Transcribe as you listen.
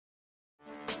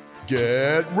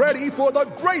Get ready for the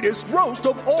greatest roast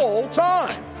of all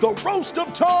time, the Roast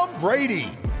of Tom Brady,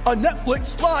 a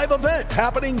Netflix live event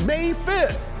happening May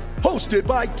 5th. Hosted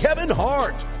by Kevin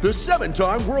Hart, the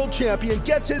 7-time world champion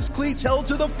gets his cleats held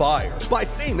to the fire by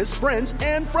famous friends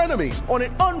and frenemies on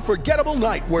an unforgettable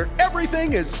night where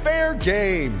everything is fair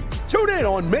game. Tune in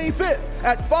on May 5th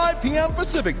at 5 p.m.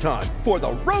 Pacific time for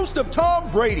the Roast of Tom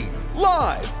Brady,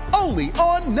 live only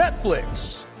on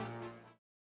Netflix.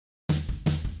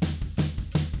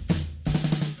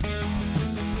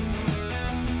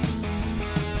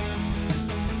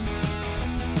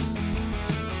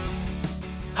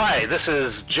 Hi, this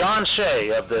is John Shea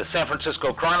of the San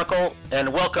Francisco Chronicle,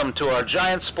 and welcome to our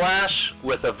Giant Splash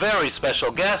with a very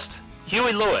special guest,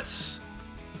 Huey Lewis.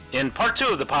 In part 2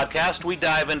 of the podcast, we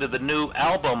dive into the new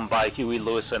album by Huey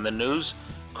Lewis and the News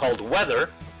called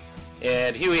Weather,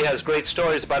 and Huey has great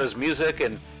stories about his music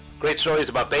and great stories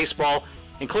about baseball,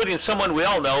 including someone we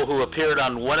all know who appeared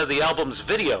on one of the album's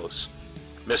videos,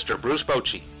 Mr. Bruce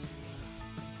Bochy.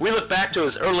 We look back to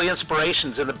his early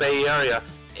inspirations in the Bay Area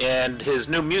and his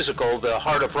new musical, The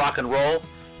Heart of Rock and Roll,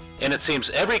 and it seems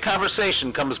every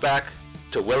conversation comes back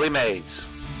to Willie Mays.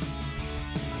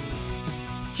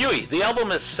 Huey, the album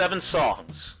is 7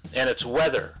 songs, and it's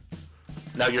Weather.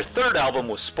 Now, your third album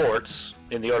was Sports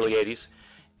in the early 80s,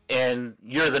 and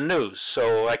you're the News,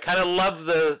 so I kind of love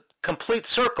the complete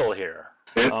circle here.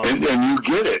 And you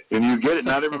get it,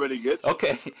 Not everybody gets it.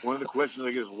 Okay. One of the questions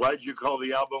I get is, why'd you call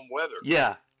the album Weather?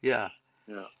 Yeah.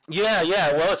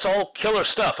 Well, it's all killer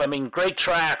stuff. I mean, great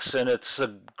tracks, and it's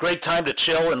a great time to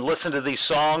chill and listen to these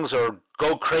songs or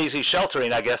go crazy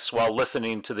sheltering, I guess, while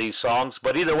listening to these songs.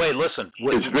 But either way, listen.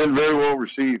 It's been very well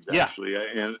received, actually,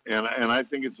 and I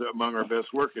think it's among our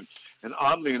best work. And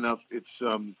oddly enough, it's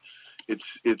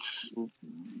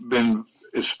been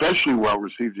especially well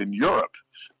received in Europe.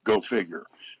 Go figure.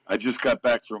 I just got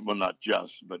back from, well, not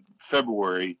just, but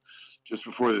February, just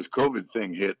before this COVID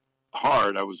thing hit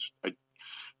hard.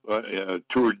 I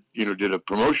toured, did a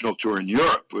promotional tour in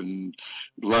Europe, in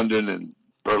London and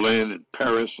Berlin and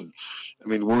Paris, and I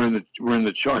mean we're in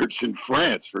the charts in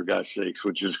France, for God's sakes,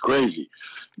 which is crazy.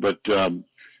 But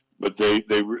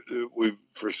we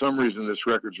for some reason this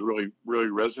record's really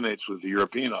resonates with the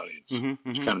European audience. Mm-hmm.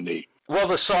 It's kind of neat. Well,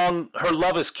 the song "Her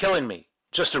Love Is Killing Me,"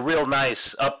 just a real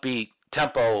nice upbeat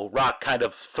tempo rock kind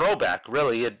of throwback,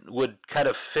 really. It would kind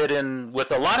of fit in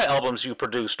with a lot of albums you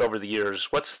produced over the years.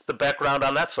 What's the background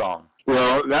on that song?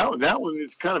 Well, that one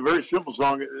is kind of a very simple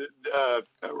song.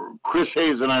 Chris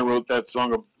Hayes and I wrote that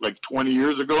song like 20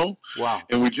 years ago. Wow.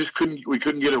 And we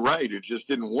couldn't get it right. It just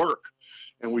didn't work.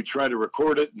 And we tried to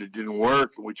record it and it didn't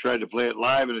work. And we tried to play it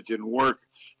live and it didn't work.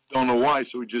 Don't know why,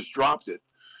 so we just dropped it.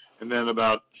 And then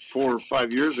about 4 or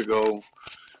 5 years ago,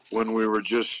 when we were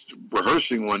just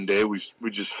rehearsing one day, we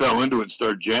just fell into it and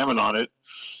started jamming on it.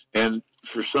 And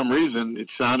for some reason, it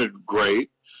sounded great.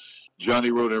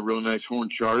 Johnny wrote a real nice horn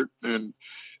chart, and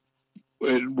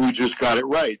we just got it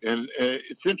right. And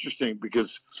it's interesting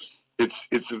because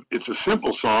it's a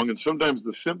simple song, and sometimes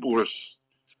the simplest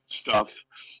stuff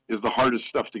is the hardest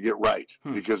stuff to get right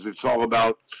because it's all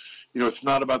about, it's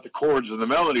not about the chords and the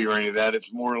melody or any of that.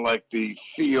 It's more like the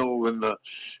feel and the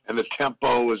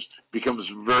tempo becomes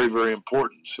very, very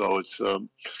important. So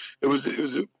it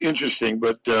was interesting,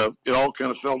 but it all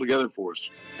kind of fell together for us.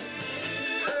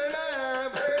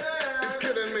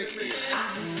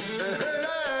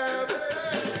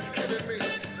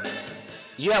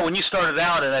 Yeah, when you started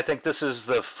out, and I think this is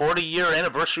the 40-year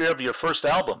anniversary of your first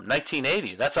album,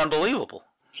 1980. That's unbelievable.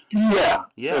 Yeah.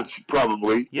 That's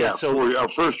probably. Yeah. So our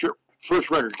first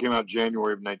record came out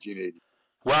January of 1980.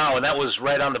 Wow, and that was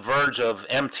right on the verge of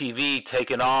MTV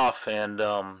taking off. And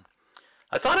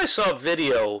I thought I saw a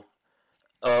video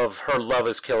of Her Love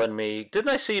Is Killing Me. Didn't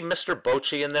I see Mr.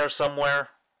 Bochy in there somewhere?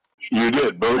 You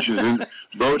did.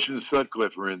 Boch and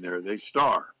Sutcliffe are in there. They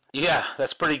star. Yeah,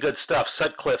 that's pretty good stuff.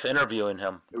 Sutcliffe interviewing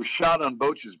him. It was shot on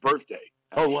Boch's birthday.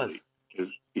 Actually. Oh, it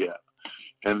was? Yeah.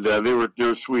 And they were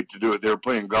sweet to do it. They were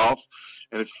playing golf,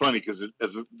 and it's funny because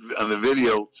on the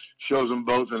video shows them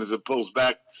both, and as it pulls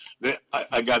back,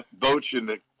 I got Boch in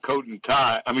the coat and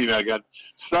tie. I mean, I got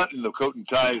Sut in the coat and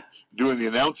tie doing the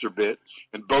announcer bit,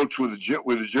 and Boch with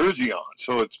a jersey on.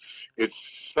 So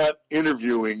it's Sut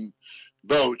interviewing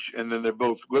Boch, and then they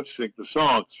both lip sync the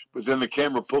song. But then the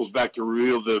camera pulls back to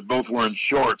reveal they're both wearing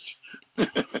shorts.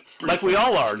 Like we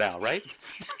all are now, right?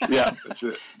 Yeah, that's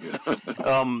it.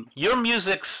 Your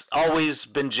music's always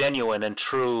been genuine and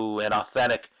true and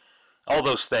authentic, all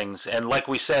those things. And like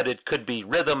we said, it could be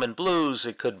rhythm and blues,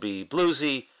 it could be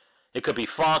bluesy, it could be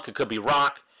funk, it could be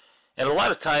rock. And a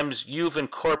lot of times you've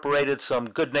incorporated some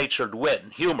good-natured wit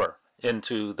and humor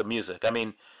into the music. I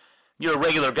mean, you're a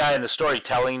regular guy in the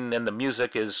storytelling, and the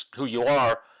music is who you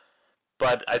are.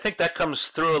 But I think that comes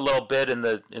through a little bit in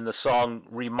the song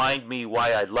 "Remind Me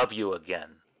Why I Love You Again."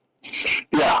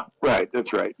 Yeah, right.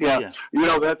 That's right. Yeah.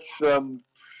 That's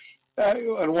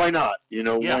and why not?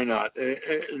 Why not?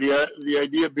 The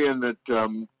idea being that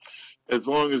as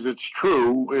long as it's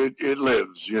true, it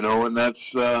lives. And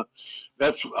that's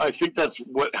I think that's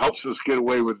what helps us get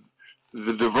away with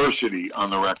the diversity on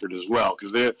the record as well,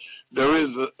 because there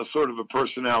is a sort of a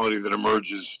personality that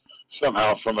emerges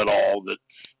somehow from it all that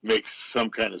makes some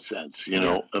kind of sense,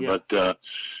 But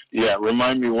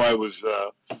 "Remind Me Why" was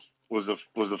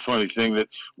a funny thing that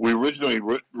we originally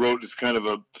wrote as kind of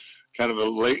a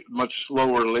much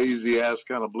slower, lazy ass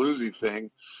kind of bluesy thing,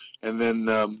 and then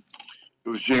it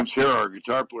was James Hare, our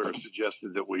guitar player,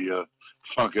 suggested that we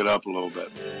funk it up a little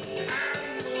bit.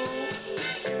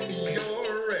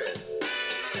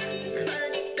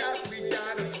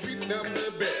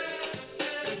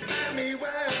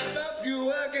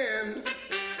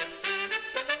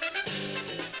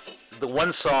 The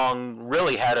one song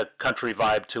really had a country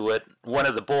vibe to it, "One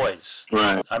of the Boys."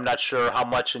 Right. I'm not sure how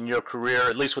much in your career,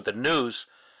 at least with the news,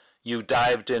 you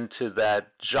dived into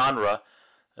that genre,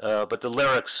 but the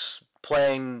lyrics,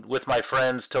 "Playing with my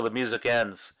friends till the music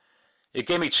ends," it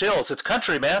gave me chills. It's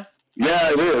country, man. Yeah,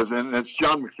 it is, and it's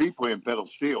John McPhee playing pedal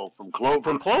steel from Clover.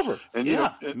 From Clover, and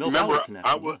remember,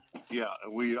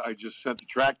 I just sent the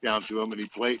track down to him, and he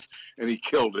played, and he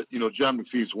killed it. John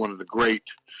McPhee's one of the great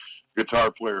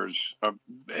guitar players,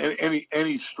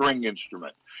 any string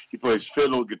instrument. He plays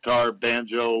fiddle, guitar,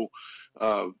 banjo,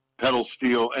 pedal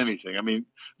steel, anything. I mean,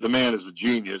 the man is a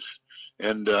genius.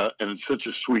 And such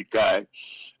a sweet guy,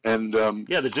 and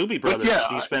the Doobie Brothers.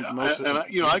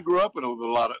 Yeah, I grew up in a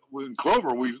lot of in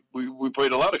Clover. We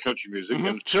played a lot of country music,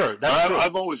 and sure, that's true.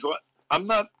 I've always I'm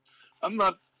not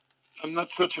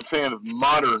such a fan of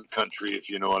modern country, if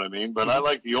you know what I mean. But I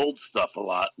like the old stuff a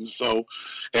lot,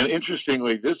 and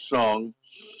interestingly, this song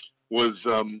was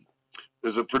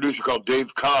there's a producer called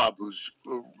Dave Cobb, who's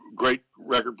a great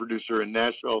record producer in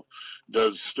Nashville,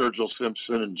 does Sturgill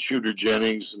Simpson and Shooter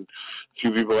Jennings and a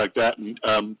few people like that,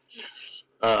 and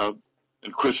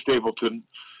Chris Stapleton.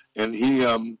 And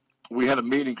we had a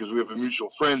meeting because we have a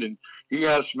mutual friend, and he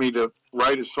asked me to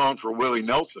write a song for Willie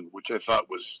Nelson, which I thought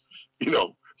was,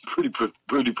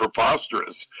 pretty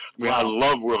preposterous. I mean, wow. I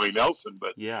love Willie Nelson,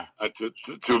 but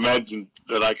to imagine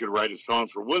that I could write a song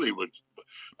for Willie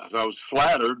I was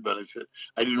flattered, but I said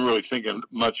I didn't really think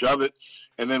much of it,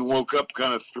 and then woke up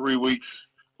kind of 3 weeks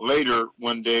later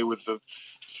one day with the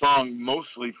song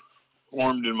mostly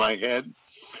formed in my head.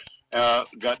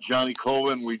 Got Johnny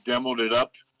Colvin, we demoed it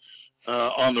up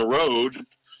on the road,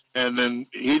 and then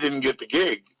he didn't get the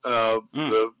gig.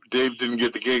 Dave didn't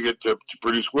get the gig to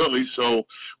produce Willie, so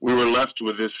we were left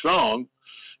with this song,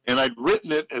 and I'd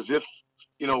written it as if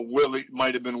Willie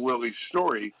might have been Willie's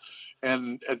story.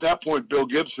 And at that point, Bill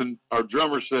Gibson, our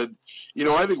drummer, said,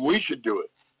 I think we should do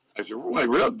it. I said, well,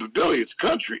 really? But Billy, it's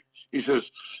country. He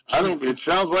says, it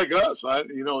sounds like us.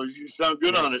 You sound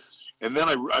good on it. And then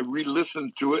I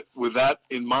re-listened to it with that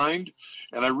in mind.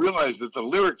 And I realized that the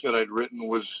lyric that I'd written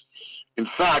was, in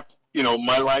fact,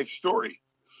 my life story.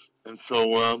 And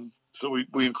so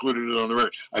we included it on the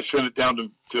record. I sent it down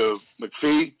to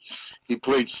McPhee. He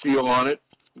played steel on it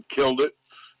and killed it.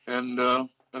 And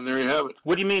there you have it.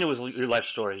 What do you mean it was your life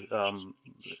story?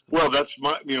 Well, that's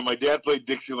my dad played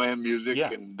Dixieland music,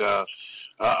 and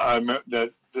I meant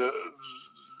that the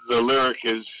lyric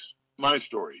is my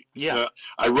story. Yeah,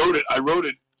 I wrote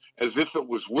it as if it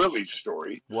was Willie's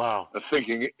story. Wow.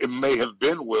 Thinking it may have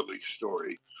been Willie's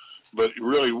story, but it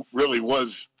really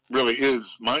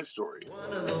is my story.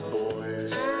 One of the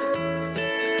boys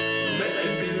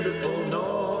making beautiful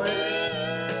noise.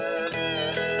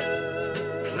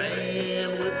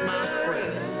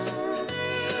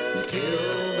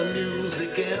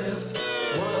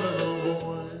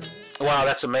 Wow,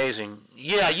 that's amazing.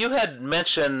 Yeah, you had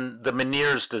mentioned the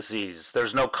Meniere's disease.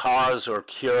 There's no cause or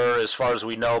cure as far as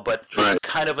we know, but it's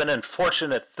kind of an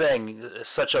unfortunate thing,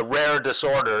 such a rare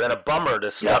disorder, and a bummer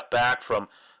to step back from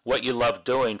what you love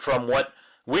doing, from what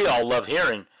we all love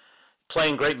hearing.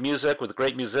 Playing great music with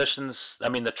great musicians. I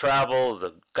mean, the travel,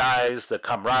 the guys, the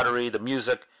camaraderie, the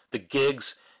music, the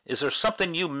gigs. Is there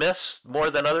something you miss more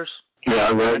than others?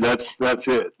 Yeah, that's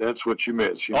it. That's what you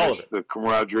miss. You miss the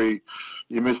camaraderie.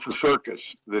 You miss the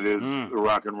circus that is the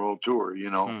rock and roll tour,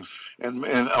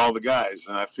 and all the guys.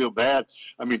 And I feel bad.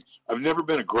 I mean, I've never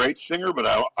been a great singer, but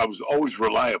I was always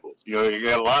reliable. You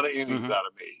got a lot of innings out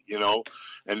of me,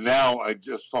 and now I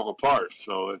just fall apart.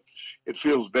 So it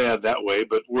feels bad that way.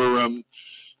 But we're,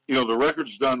 the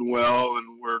record's done well, and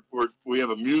we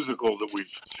have a musical that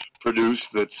we've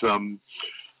produced that's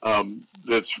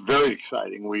very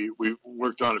exciting. We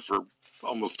worked on it for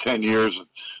almost 10 years.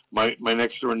 My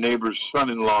next door neighbor's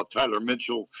son-in-law, Tyler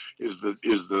Mitchell, is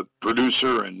the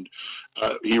producer, and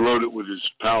he wrote it with his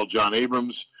pal John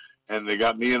Abrams, and they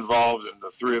got me involved, and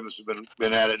the three of us have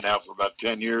been at it now for about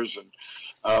 10 years, and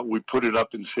we put it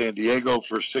up in San Diego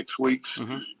for 6 weeks.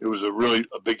 Mm-hmm. It was a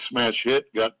big smash hit,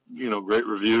 got great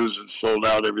reviews and sold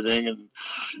out everything,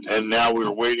 and now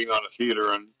we're waiting on a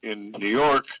theater in New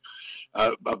York,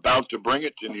 about to bring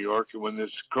it to New York when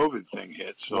this COVID thing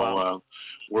hit. So wow.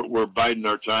 We're biding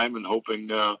our time and hoping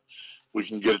we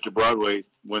can get it to Broadway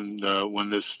when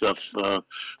this stuff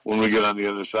when we get on the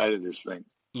other side of this thing.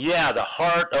 Yeah, the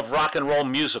Heart of Rock and Roll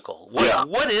musical.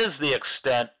 What is the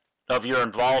extent of your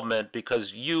involvement,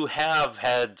 because you have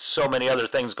had so many other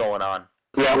things going on?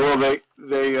 Yeah, well,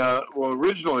 they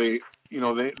originally,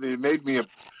 they made me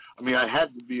I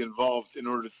had to be involved in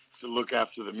order to look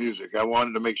after the music. I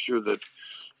wanted to make sure that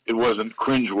it wasn't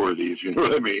cringeworthy, if you know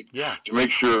what I mean. Yeah. To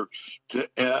make sure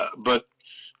but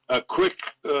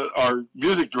our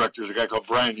music director is a guy called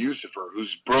Brian Yusufer,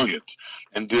 who's brilliant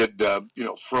and did,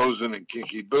 Frozen and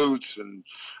Kinky Boots and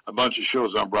a bunch of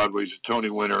shows on Broadway. He's a Tony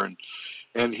winner,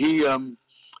 and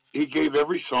he gave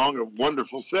every song a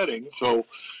wonderful setting. So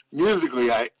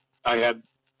musically, I had,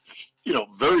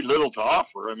 very little to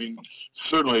offer. I mean,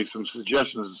 certainly some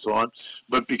suggestions and so on,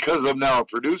 but because I'm now a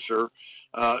producer,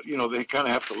 they kind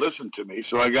of have to listen to me.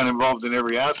 So I got involved in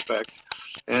every aspect,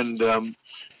 and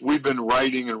we've been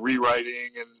writing and rewriting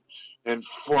and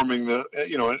forming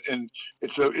and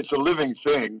it's a living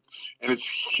thing, and it's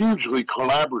hugely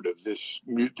collaborative.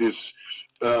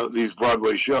 These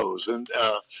Broadway shows, and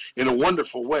in a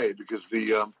wonderful way, because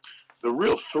the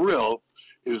real thrill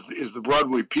is the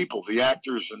Broadway people, the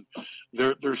actors, and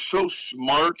they're so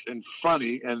smart and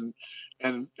funny and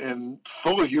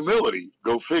full of humility.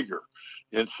 Go figure.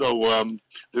 And so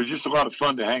they're just a lot of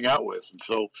fun to hang out with. And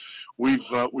so we've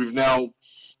now,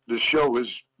 the show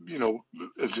has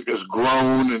has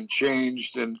grown and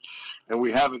changed, and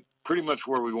we have it pretty much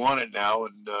where we want it now,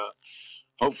 and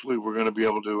hopefully we're going to be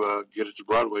able to get it to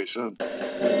Broadway soon.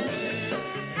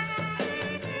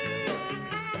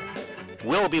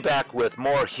 We'll be back with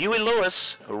more Huey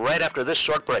Lewis right after this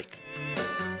short break.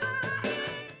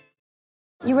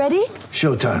 You ready?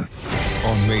 Showtime.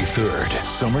 On May 3rd,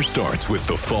 summer starts with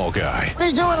The Fall Guy.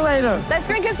 Let's do it later. Let's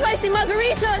drink a spicy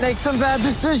margarita. Make some bad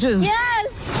decisions.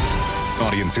 Yes!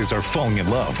 Audiences are falling in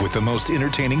love with the most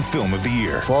entertaining film of the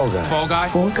year. Fall Guy. Fall Guy?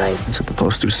 Fall Guy. That's what the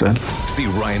poster said. See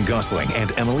Ryan Gosling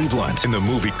and Emily Blunt in the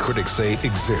movie critics say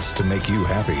exists to make you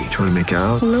happy. Trying to make it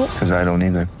out? Nope. Because I don't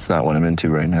either. It's not what I'm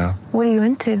into right now. What are you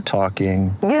into?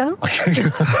 Talking. Yeah.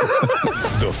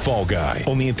 The Fall Guy.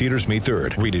 Only in theaters May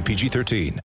 3rd. Rated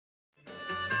PG-13.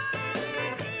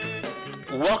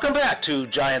 Welcome back to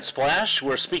Giant Splash.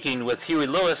 We're speaking with Huey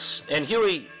Lewis. And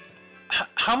Huey,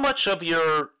 how much of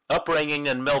your upbringing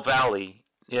in Mill Valley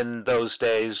in those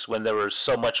days, when there was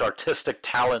so much artistic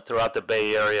talent throughout the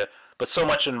Bay Area, but so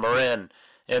much in Marin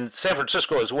and San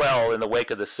Francisco as well in the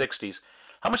wake of the 60s,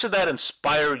 how much did that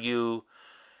inspire you,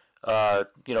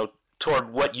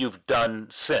 toward what you've done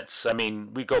since? I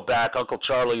mean, we go back, Uncle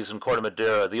Charlie's in Corte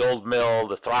Madera, the Old Mill,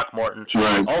 the Throckmorton,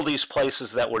 right. All these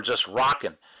places that were just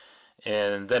rocking.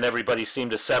 And then everybody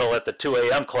seemed to settle at the 2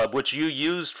 a.m. Club, which you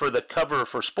used for the cover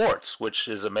for Sports, which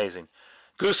is amazing.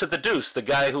 Goose at the Deuce, the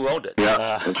guy who owned it.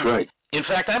 Yeah, that's right. In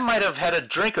fact, I might have had a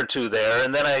drink or two there,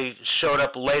 and then I showed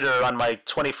up later on my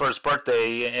 21st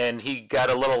birthday, and he got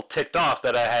a little ticked off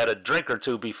that I had a drink or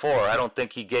two before. I don't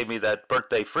think he gave me that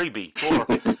birthday freebie.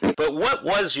 But what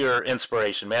was your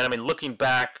inspiration, man? I mean, looking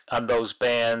back on those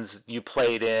bands you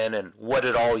played in and what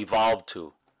it all evolved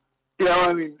to.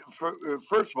 I mean,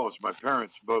 first of all, it's my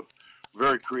parents, both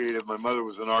very creative. My mother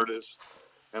was an artist,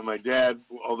 and my dad,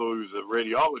 although he was a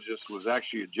radiologist, was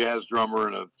actually a jazz drummer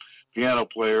and a piano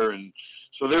player, and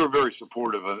so they were very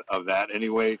supportive of that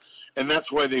anyway, and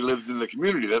that's why they lived in the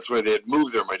community. That's why they had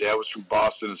moved there. My dad was from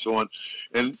Boston and so on,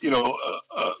 and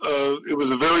it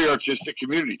was a very artistic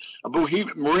community.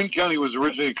 Marin County was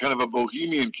originally kind of a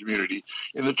bohemian community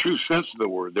in the true sense of the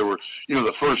word. There were,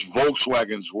 the first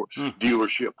Volkswagen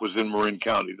dealership was in Marin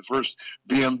County. The first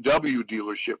BMW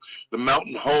dealership. The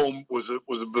Mountain Home was a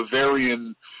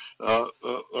Bavarian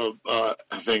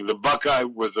thing. The Buckeye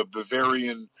was a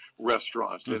Bavarian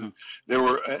restaurant, and there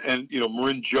were, and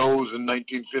Marin Joe's in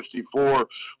 1954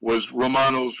 was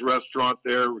Romano's restaurant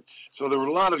there. So there were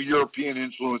a lot of European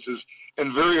influences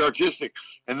and very artistic,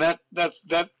 and that's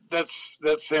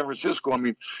San Francisco. I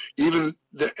mean, even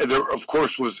there of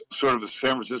course was sort of a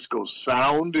San Francisco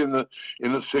sound in the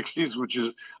 60s, which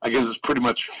is, I guess, is pretty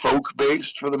much folk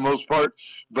based for the most part.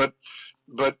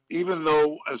 But even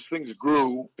though as things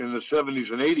grew in the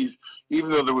 70s and 80s, even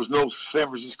though there was no San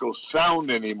Francisco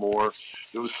sound anymore,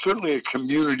 there was certainly a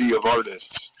community of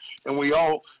artists, and we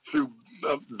all, through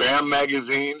BAM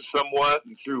magazine somewhat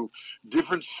and through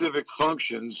different civic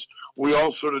functions, we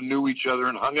all sort of knew each other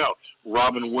and hung out.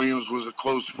 Robin Williams was a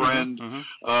close friend.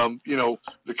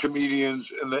 The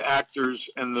comedians and the actors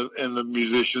and the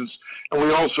musicians, and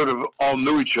we all sort of all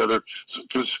knew each other,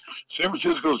 because San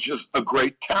Francisco is just a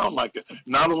great town like that.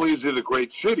 Not only is it a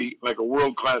great city, like a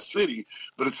world-class city,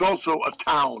 but it's also a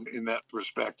town in that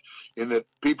respect, in that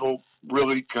people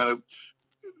really kind of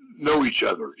know each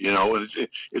other, and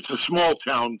it's a small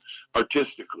town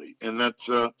artistically, and that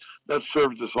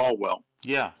served us all well.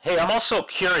 Yeah. Hey, I'm also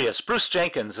curious. Bruce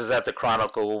Jenkins is at the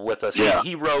Chronicle with us. Yeah.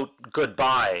 He wrote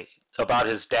Goodbye about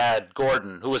his dad,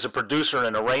 Gordon, who was a producer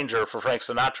and arranger for Frank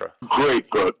Sinatra. Great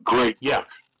book. Yeah. Book.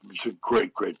 It's a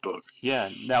great book. Yeah.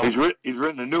 Now he's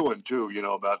written a new one too.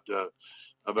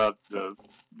 About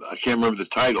I can't remember the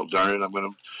title. Darn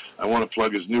it! I want to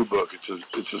plug his new book. It's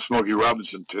a Smokey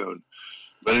Robinson tune.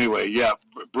 But anyway, yeah,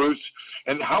 Bruce,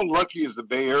 and how lucky is the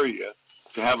Bay Area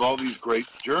to have all these great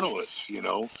journalists,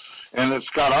 and that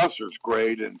Scott Oster's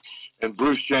great, and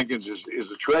Bruce Jenkins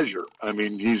is a treasure. I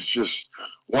mean, he's just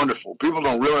wonderful. People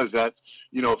don't realize that,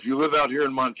 if you live out here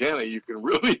in Montana, you can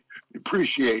really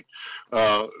appreciate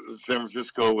San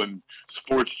Francisco, and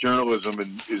sports journalism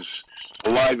and is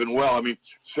alive and well. I mean,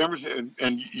 San Francisco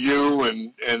and you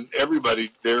and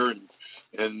everybody there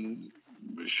and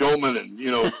Showman, and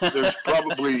there's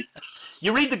probably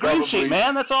you read the green sheet,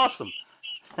 man. That's awesome.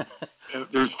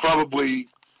 There's probably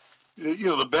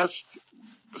the best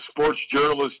sports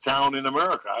journalist town in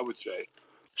America, I would say.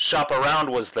 Shop Around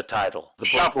was the title.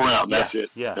 Shop Around, that's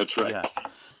it. Yeah, that's right. Yeah.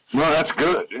 No, that's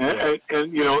good. And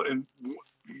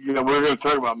we're going to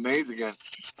talk about Mays again.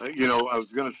 I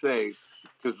was going to say,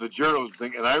 because the journalism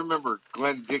thing, and I remember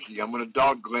Glenn Dickey. I'm going to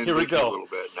dog Glenn Dickey a little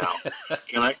bit now.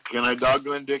 Can I dog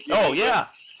Glenn Dickey? Oh, yeah.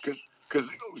 Because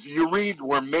you read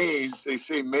where Mays, they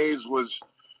say Mays was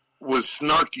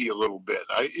snarky a little bit.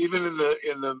 Even in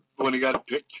the when he got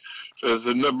picked as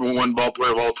the number one ball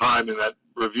player of all time in that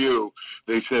review,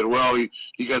 they said, well,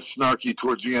 he got snarky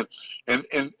towards the end, and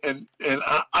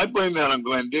I blame that on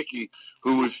Glenn Dickey,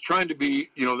 who was trying to be,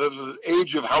 there was the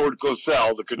age of Howard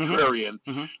Cosell, the contrarian,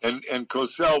 and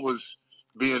Cosell was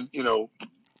being,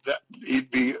 that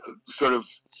he'd be sort of,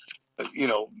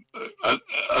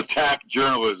 attack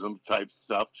journalism type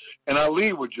stuff, and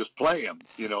Ali would just play him.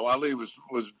 Ali was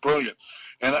brilliant,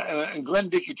 and Glenn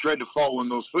Dickey tried to follow in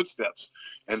those footsteps,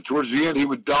 and towards the end he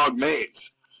would dog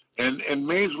Mays, and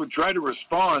Mays would try to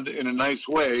respond in a nice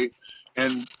way,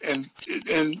 and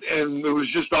it was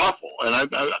just awful. And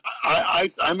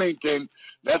I maintain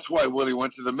that's why Willie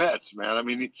went to the Mets, man. I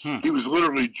mean, he was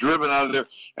literally driven out of there,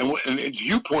 and as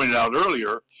you pointed out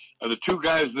earlier, the two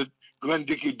guys that Glenn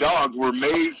Dickey dogged were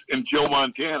Mays and Joe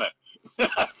Montana.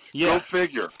 Yeah. Go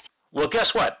figure. Well,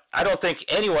 guess what? I don't think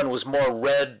anyone was more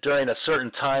read during a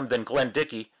certain time than Glenn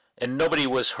Dickey, and nobody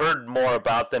was heard more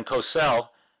about than Cosell.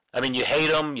 I mean, you hate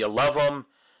him, you love him.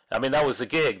 I mean, that was the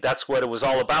gig. That's what it was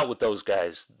all about with those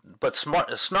guys. But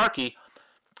snarky,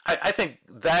 I think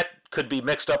that could be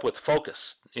mixed up with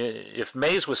focus. If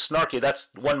Mays was snarky, that's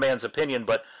one man's opinion,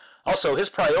 but also his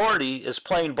priority is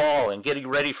playing ball and getting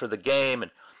ready for the game. And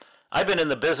I've been in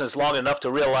the business long enough to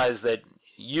realize that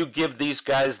you give these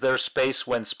guys their space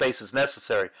when space is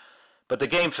necessary. But the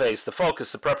game face, the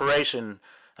focus, the preparation,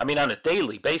 I mean, on a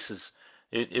daily basis,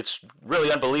 it's really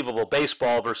unbelievable.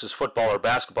 Baseball versus football or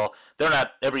basketball. They're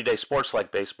not everyday sports like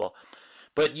baseball.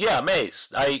 But yeah, Mays,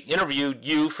 I interviewed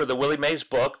you for the Willie Mays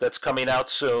book that's coming out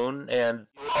soon. And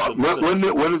when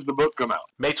does the book come out?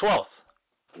 May 12th.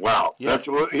 Wow, Yeah.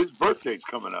 His birthday's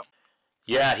coming up.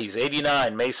 Yeah, he's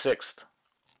 89, May 6th.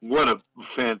 What a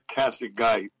fantastic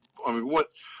guy. I mean,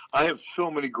 I have so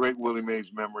many great Willie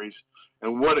Mays memories,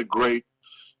 and what a great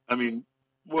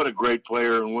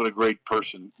player and what a great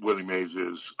person Willie Mays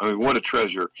is. I mean, what a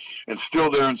treasure. And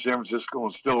still there in San Francisco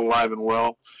and still alive and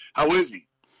well. How is he?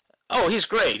 Oh, he's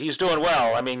great. He's doing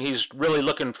well. I mean, he's really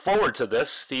looking forward to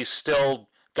this. He's still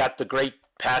got the great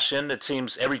passion. It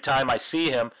seems every time I see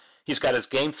him, he's got his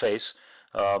game face.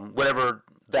 Whatever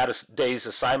that day's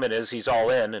assignment is, he's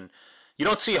all in. And You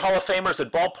don't see Hall of Famers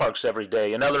at ballparks every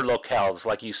day in other locales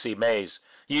like you see Mays.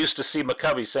 You used to see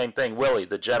McCovey, same thing. Willie,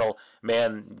 the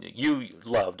gentleman you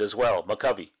loved as well,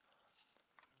 McCovey.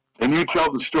 And you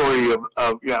tell the story of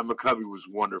McCovey was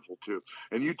wonderful too.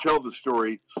 And you tell the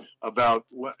story about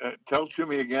tell to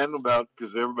me again about,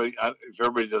 because if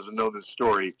everybody doesn't know this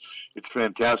story, it's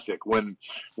fantastic. When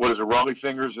what is it, Raleigh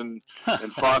Fingers and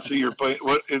Fosse? You're playing.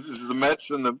 What this is the Mets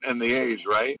and the A's,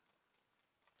 right?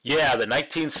 Yeah, the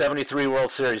 1973 World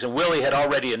Series, and Willie had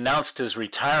already announced his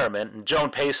retirement. And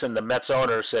Joan Payson, the Mets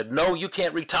owner, said, "No, you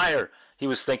can't retire." He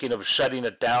was thinking of shutting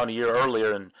it down a year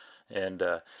earlier, and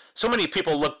so many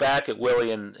people look back at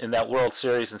Willie in that World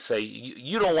Series and say,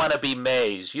 you don't want to be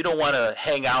Mays. You don't want to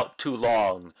hang out too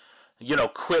long.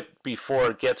 Quit before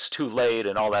it gets too late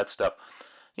and all that stuff.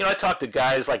 I talked to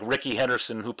guys like Rickey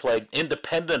Henderson, who played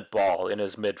independent ball in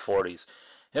his mid-40s.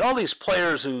 And all these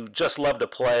players who just love to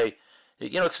play,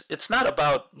 it's not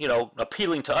about,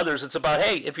 appealing to others. It's about,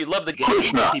 hey, if you love the game,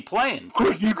 keep playing. Of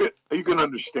course, you can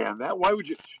understand that. Why would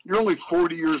you? You're only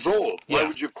 40 years old. Why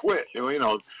would you quit?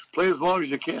 Play as long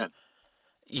as you can.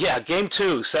 Yeah, Game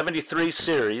 2, 73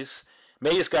 series.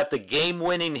 Mays got the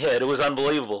game-winning hit. It was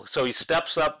unbelievable. So he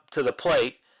steps up to the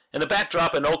plate, and the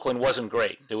backdrop in Oakland wasn't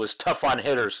great. It was tough on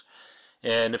hitters.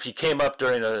 And if you came up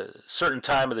during a certain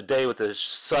time of the day with the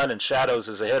sun and shadows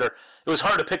as a hitter, it was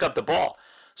hard to pick up the ball.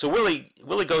 So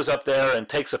Willie goes up there and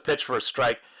takes a pitch for a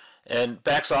strike, and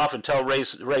backs off and tells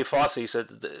Ray Fosse. He said,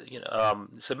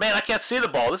 "Man, I can't see the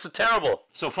ball. This is terrible."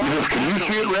 So Fosse, can you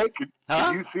see it, Ray?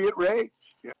 Can you see it, Ray?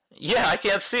 Yeah, I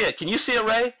can't see it. Can you see it,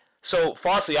 Ray? So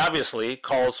Fosse obviously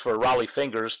calls for Raleigh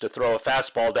Fingers to throw a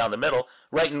fastball down the middle,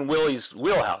 right in Willie's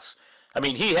wheelhouse. I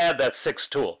mean, he had that sixth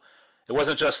tool. It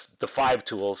wasn't just the five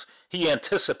tools. He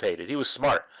anticipated. He was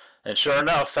smart. And sure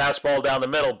enough, fastball down the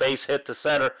middle, base hit to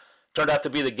center. Turned out to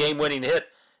be the game-winning hit,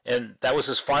 and that was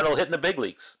his final hit in the big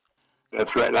leagues.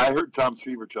 That's right. I heard Tom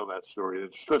Seaver tell that story.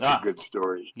 It's such a good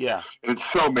story. Yeah. And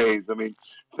it's so amazing. I mean,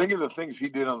 think of the things he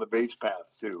did on the base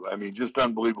paths, too. I mean, just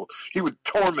unbelievable. He would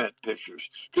torment pitchers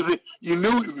because you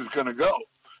knew he was going to go,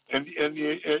 and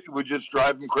it would just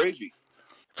drive him crazy.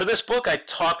 For this book, I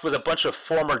talked with a bunch of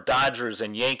former Dodgers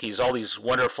and Yankees, all these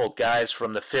wonderful guys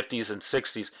from the 50s and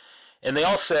 60s, and they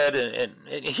all said, and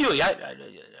Huey,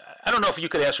 I don't know if you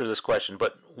could answer this question,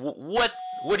 but what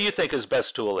do you think his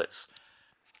best tool is?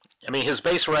 I mean, his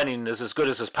base running is as good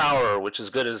as his power, which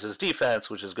is good as his defense,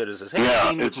 which is good as his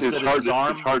hitting, it's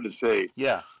hard to say.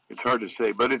 Yeah, it's hard to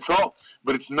say, but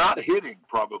it's not hitting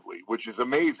probably, which is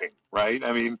amazing, right?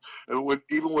 I mean,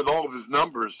 even with all of his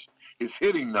numbers, his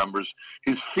hitting numbers,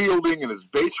 his fielding and his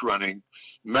base running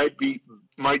might be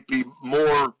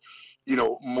more,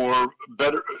 more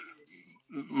better.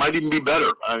 Might even be better.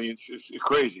 I mean, it's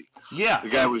crazy. Yeah. The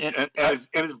guy was, and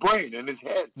his brain and his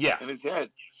head. Yeah. And his head.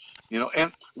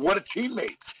 And what a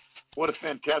teammate. What a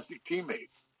fantastic teammate.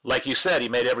 Like you said, he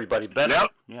made everybody better.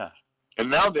 Yeah. And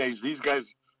nowadays, these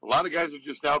guys, a lot of guys are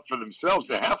just out for themselves.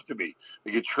 They have to be.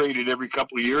 They get traded every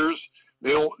couple of years.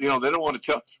 They don't want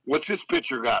to tell, what's this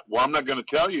pitcher got? Well, I'm not going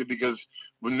to tell you because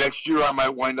next year I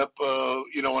might wind up,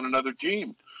 on another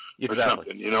team or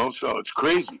something, so it's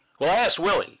crazy. Well, I asked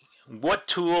Willie, what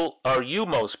tool are you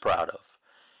most proud of?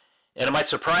 And it might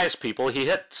surprise people. He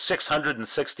hit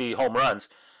 660 home runs,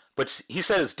 but he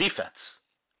said his defense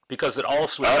because it all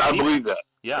switched. I believe that.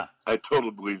 Yeah, I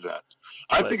totally believe that.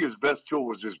 I think his best tool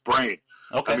was his brain.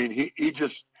 Okay. I mean,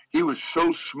 he was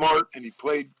so smart, and he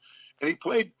played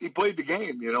the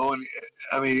game, and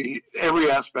I mean every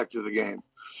aspect of the game.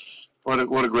 What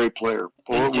a great player.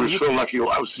 We're so lucky.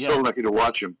 I was so lucky to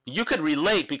watch him. You could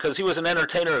relate because he was an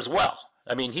entertainer as well.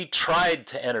 I mean, he tried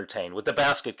to entertain with the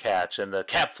basket catch and the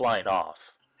cap flying off.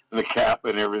 And the cap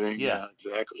and everything. Yeah,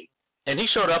 exactly. And he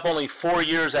showed up only 4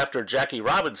 years after Jackie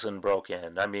Robinson broke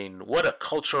in. I mean, what a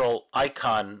cultural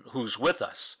icon who's with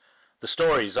us. The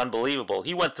story is unbelievable.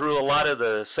 He went through a lot of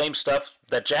the same stuff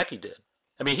that Jackie did.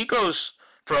 I mean, he goes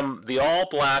from the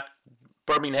all-black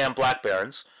Birmingham Black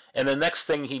Barons, and the next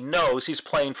thing he knows, he's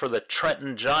playing for the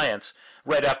Trenton Giants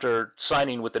right after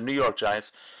signing with the New York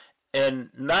Giants. And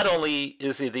not only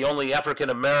is he the only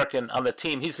African-American on the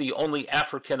team, he's the only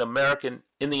African-American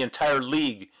in the entire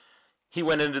league. He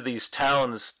went into these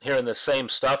towns hearing the same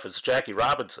stuff as Jackie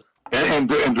Robinson. And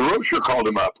DeRocher called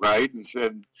him up, right, and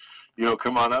said,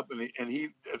 come on up. And he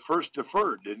at first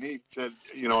deferred, didn't he? Said,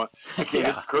 I can't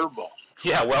hit the curveball.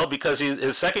 Yeah, well, because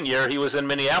his second year he was in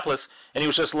Minneapolis, and he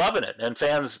was just loving it, and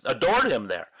fans adored him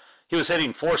there. He was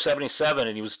hitting .477,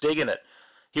 and he was digging it.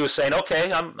 He was saying,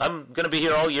 okay, I'm going to be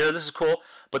here all year. This is cool.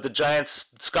 But the Giants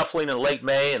scuffling in late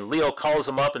May, and Leo calls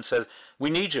him up and says, we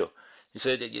need you. He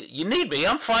said, "You need me.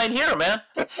 I'm fine here, man."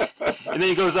 And then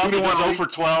he goes up and went 0 for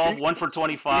 12, 1 for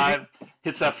 25,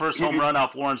 hits that first home run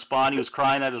off Warren Spahn. He was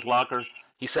crying at his locker.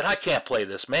 He said, "I can't play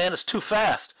this, man. It's too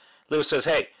fast." Lewis says,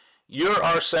 "Hey, you're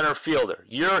our center fielder.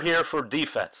 You're here for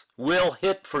defense. We'll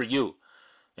hit for you."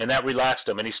 And that relaxed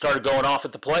him, and he started going off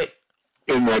at the plate.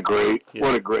 Isn't that great? Yeah.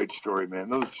 What a great story, man.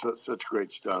 Those are such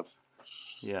great stuff.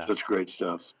 Yeah. Such great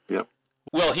stuff. Yep.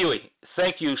 Well, Huey,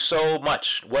 thank you so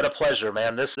much. What a pleasure,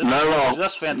 man. This Not at all. is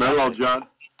just fantastic. Not at all, John.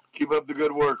 Keep up the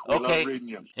good work. We Okay. love reading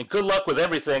you. And good luck with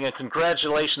everything, and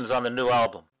congratulations on the new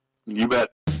album. You bet.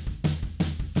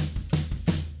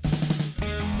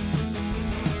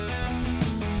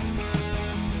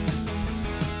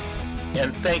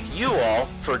 And thank you all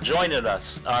for joining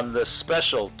us on this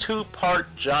special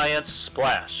 2-part Giants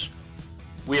Splash.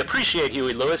 We appreciate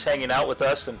Huey Lewis hanging out with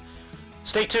us, and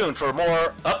stay tuned for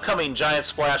more upcoming Giant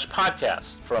Splash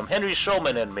podcasts from Henry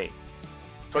Schulman and me.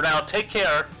 For now, take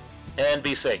care and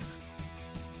be safe.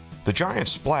 The Giant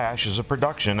Splash is a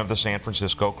production of the San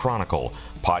Francisco Chronicle.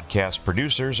 Podcast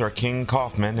producers are King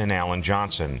Kaufman and Alan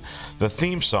Johnson. The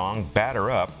theme song, Batter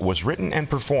Up, was written and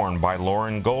performed by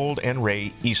Lauren Gold and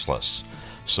Ray Eastless.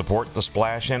 Support The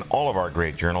Splash and all of our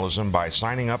great journalism by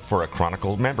signing up for a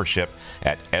Chronicle membership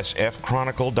at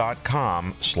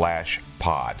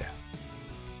sfchronicle.com/pod.